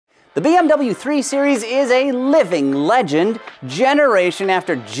The BMW 3 Series is a living legend. Generation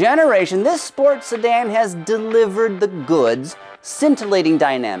after generation, this sports sedan has delivered the goods: scintillating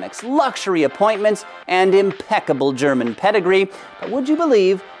dynamics, luxury appointments, and impeccable German pedigree. But would you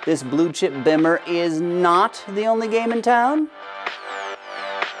believe this blue-chip Bimmer is not the only game in town?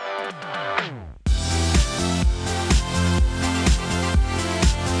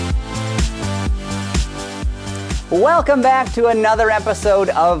 Welcome back to another episode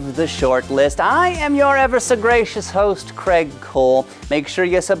of The Short List. I am your ever so gracious host, Craig Cole. Make sure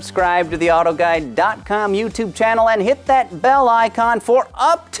you subscribe to the AutoGuide.com YouTube channel and hit that bell icon for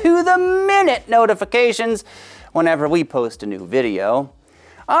up-to-the-minute notifications whenever we post a new video.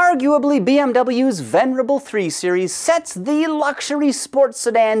 Arguably, BMW's venerable 3 Series sets the luxury sports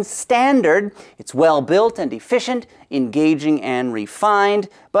sedan standard. It's well built and efficient, engaging and refined,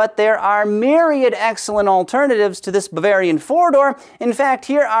 but there are myriad excellent alternatives to this Bavarian four-door. In fact,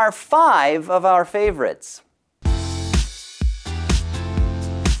 here are 5 of our favorites.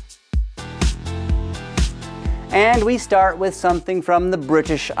 And we start with something from the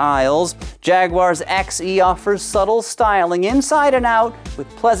British Isles. Jaguar's XE offers subtle styling inside and out with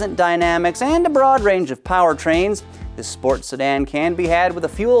pleasant dynamics and a broad range of powertrains. This sports sedan can be had with a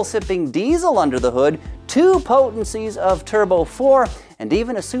fuel-sipping diesel under the hood, 2 potencies of Turbo 4, and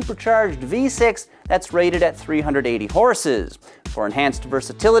even a supercharged V6 that's rated at 380 horses. For enhanced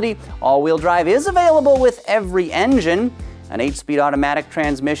versatility, all-wheel drive is available with every engine. An 8-speed automatic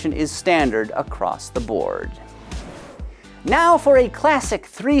transmission is standard across the board. Now for a classic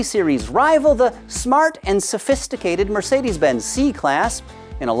 3 Series rival, the smart and sophisticated Mercedes-Benz C-Class.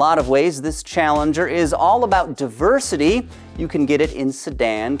 In a lot of ways, this challenger is all about diversity. You can get it in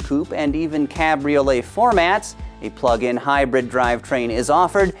sedan, coupe, and even cabriolet formats. A plug-in hybrid drivetrain is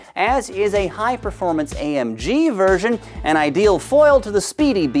offered, as is a high-performance AMG version, an ideal foil to the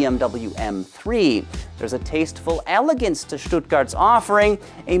speedy BMW M3. There's a tasteful elegance to Stuttgart's offering,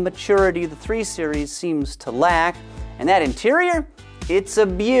 a maturity the 3 Series seems to lack. And that interior? It's a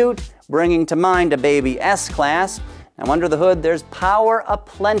beaut, bringing to mind a baby S-Class. Now under the hood, there's power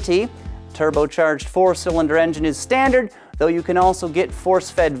aplenty. Turbocharged 4-cylinder engine is standard, though you can also get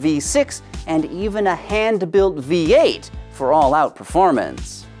force-fed V6 and even a hand-built V8 for all-out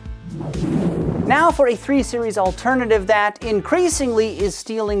performance. Now for a 3 Series alternative that increasingly is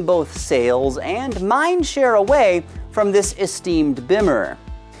stealing both sales and mindshare away from this esteemed Bimmer.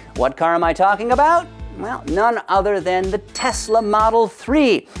 What car am I talking about? Well, none other than the Tesla Model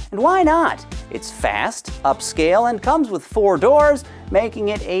 3. And why not? It's fast, upscale, and comes with 4 doors, making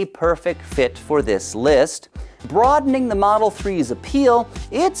it a perfect fit for this list. Broadening the Model 3's appeal,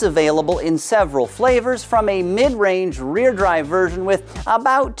 it's available in several flavors, from a mid-range rear-drive version with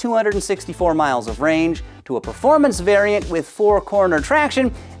about 264 miles of range to a performance variant with 4-corner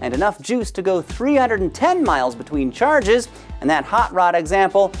traction and enough juice to go 310 miles between charges. And that hot rod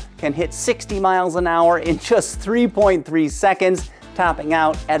example can hit 60 miles an hour in just 3.3 seconds, topping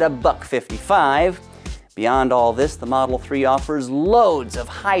out at $155. Beyond all this, the Model 3 offers loads of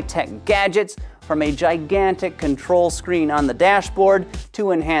high-tech gadgets, from a gigantic control screen on the dashboard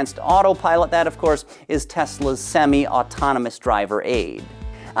to enhanced autopilot. That, of course, is Tesla's semi-autonomous driver aid.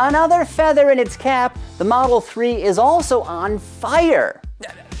 Another feather in its cap, the Model 3 is also on fire.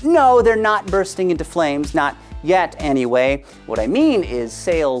 No, they're not bursting into flames, not yet anyway. What I mean is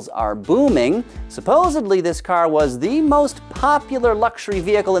sales are booming. Supposedly this car was the most popular luxury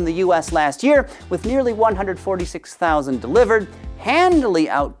vehicle in the US last year, with nearly 146,000 delivered, handily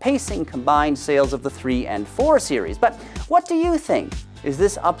outpacing combined sales of the 3 and 4 Series. But what do you think? Is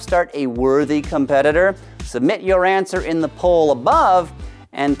this upstart a worthy competitor? Submit your answer in the poll above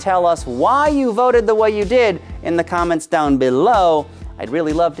and tell us why you voted the way you did in the comments down below. I'd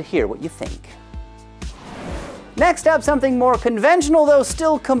really love to hear what you think. Next up, something more conventional, though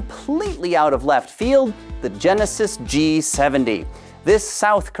still completely out of left field, the Genesis G70. This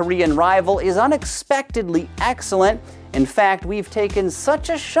South Korean rival is unexpectedly excellent. In fact, we've taken such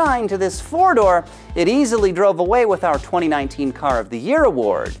a shine to this 4-door, it easily drove away with our 2019 Car of the Year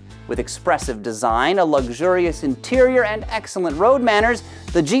award. With expressive design, a luxurious interior, and excellent road manners,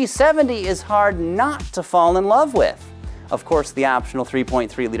 the G70 is hard not to fall in love with. Of course, the optional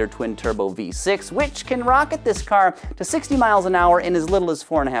 3.3-liter twin-turbo V6, which can rocket this car to 60 miles an hour in as little as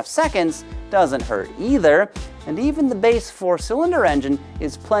 4.5 seconds, doesn't hurt either. And even the base 4-cylinder engine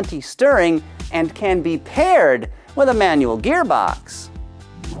is plenty stirring and can be paired with a manual gearbox.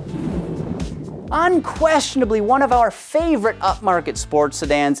 Unquestionably, one of our favorite upmarket sports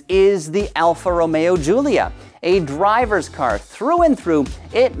sedans is the Alfa Romeo Giulia. A driver's car through and through,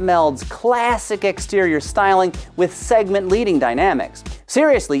 it melds classic exterior styling with segment-leading dynamics.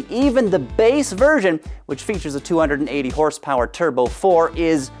 Seriously, even the base version, which features a 280 horsepower Turbo 4,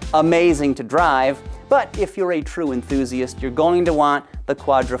 is amazing to drive. But if you're a true enthusiast, you're going to want the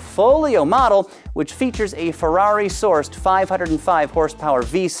Quadrifoglio model, which features a Ferrari-sourced 505 horsepower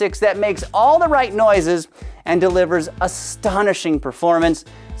V6 that makes all the right noises and delivers astonishing performance,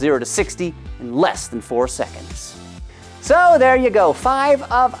 0 to 60 in less than 4 seconds. So there you go, 5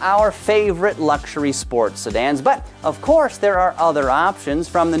 of our favorite luxury sports sedans. But of course there are other options,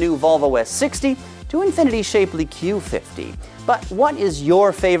 from the new Volvo S60 to Infiniti Shapely Q50. But what is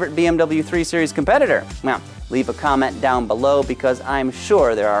your favorite BMW 3 Series competitor? Well, leave a comment down below because I'm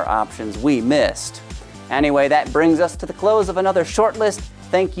sure there are options we missed. Anyway, that brings us to the close of another short list.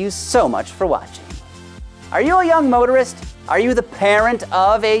 Thank you so much for watching. Are you a young motorist? Are you the parent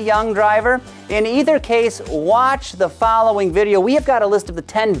of a young driver? In either case, watch the following video. We have got a list of the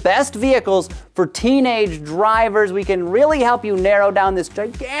 10 best vehicles for teenage drivers. We can really help you narrow down this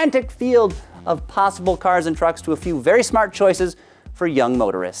gigantic field of possible cars and trucks to a few very smart choices for young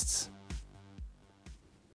motorists.